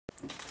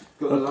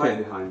Got a light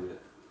behind it.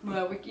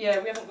 Well, we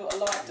haven't got a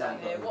light down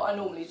here. What I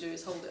normally do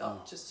is hold it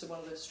up just to one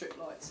of the strip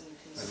lights and you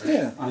can see.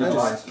 Yeah,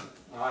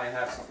 I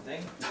have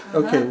something.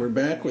 okay, we're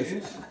back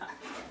with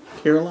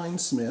Caroline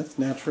Smith,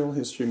 Natural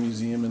History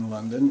Museum in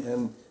London,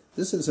 and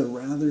this is a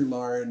rather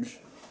large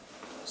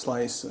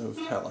slice of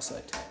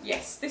palisite.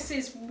 Yes, this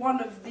is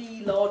one of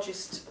the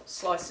largest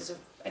slices of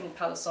any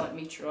palisite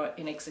meteorite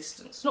in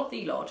existence. Not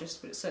the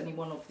largest, but it's certainly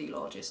one of the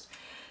largest.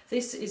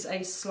 This is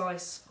a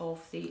slice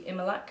of the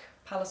Imilac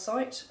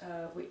palisite,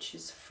 which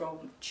is from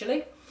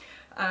Chile,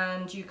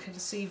 and you can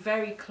see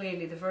very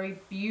clearly the very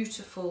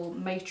beautiful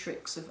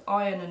matrix of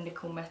iron and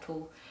nickel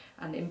metal,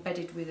 and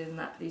embedded within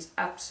that these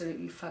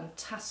absolutely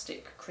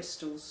fantastic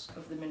crystals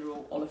of the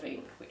mineral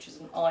olivine, which is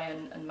an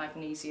iron and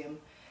magnesium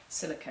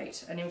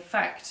silicate. And in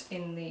fact,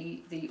 in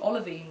the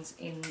olivines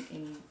in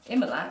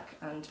Imilac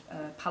and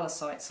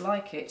palisites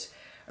like it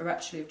are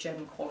actually of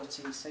gem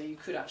quality, so you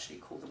could actually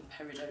call them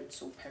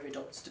peridotes or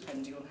peridots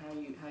depending on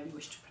how you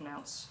wish to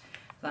pronounce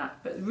that.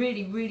 But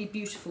really, really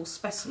beautiful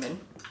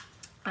specimen.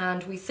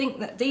 And we think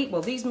that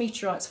these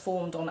meteorites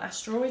formed on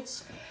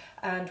asteroids,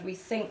 and we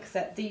think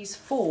that these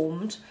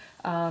formed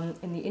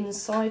in the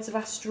insides of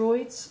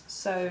asteroids.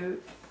 So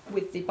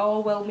with the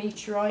Barwell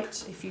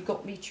meteorite, if you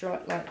got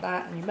meteorite like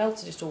that and you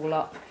melted it all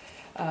up,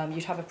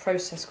 you'd have a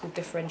process called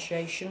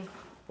differentiation,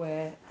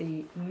 where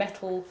the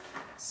metal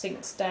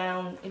sinks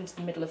down into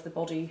the middle of the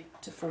body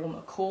to form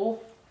a core.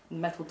 The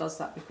metal does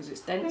that because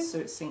it's dense, so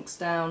it sinks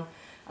down,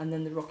 and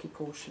then the rocky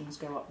portions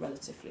go up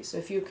relatively. So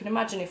if you can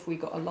imagine, if we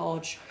got a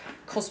large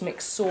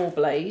cosmic saw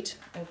blade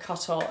and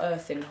cut our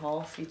Earth in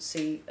half, you'd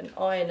see an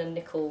iron and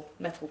nickel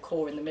metal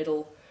core in the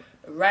middle,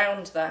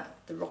 around that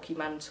the rocky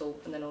mantle,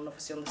 and then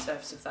obviously on the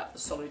surface of that the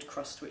solid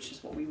crust, which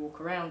is what we walk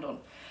around on.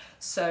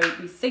 So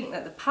we think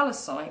that the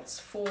palisites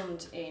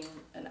formed in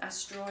an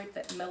asteroid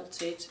that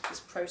melted. This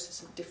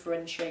process of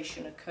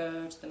differentiation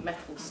occurred, the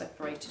metal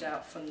separated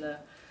out from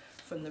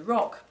the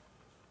rock,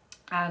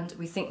 and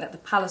we think that the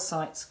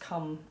palisites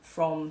come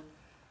from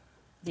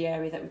the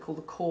area that we call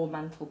the core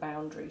mantle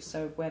boundary,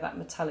 so where that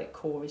metallic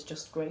core is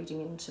just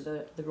grading into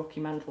the rocky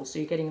mantle. So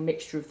you're getting a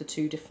mixture of the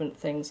two different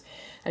things,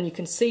 and you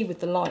can see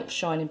with the light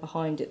shining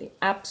behind it the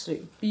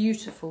absolute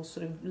beautiful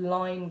sort of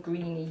lime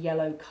greeny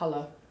yellow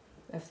colour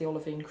of the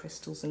olivine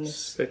crystals in this.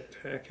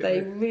 Spectacular.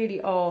 They really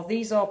are.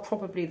 These are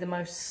probably the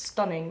most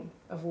stunning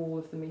of all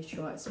of the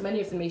meteorites. Many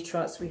of the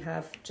meteorites we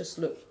have just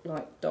look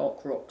like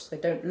dark rocks. They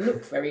don't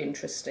look very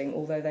interesting,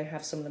 although they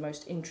have some of the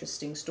most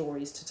interesting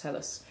stories to tell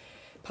us.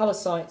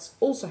 Palisites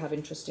also have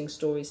interesting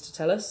stories to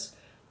tell us,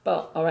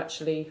 but are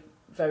actually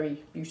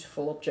very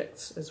beautiful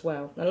objects as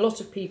well. And a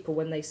lot of people,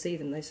 when they see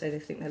them, they say they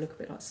think they look a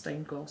bit like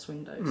stained glass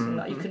windows.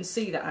 And you can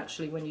see that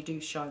actually when you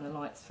do shine the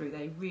light through.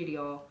 They really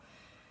are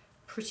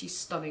pretty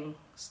stunning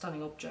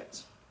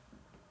objects.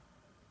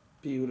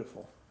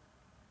 Beautiful.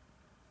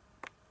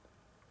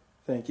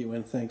 Thank you,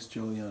 and thanks,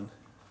 Julian,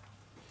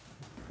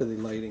 for the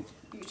lighting.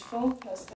 Beautiful.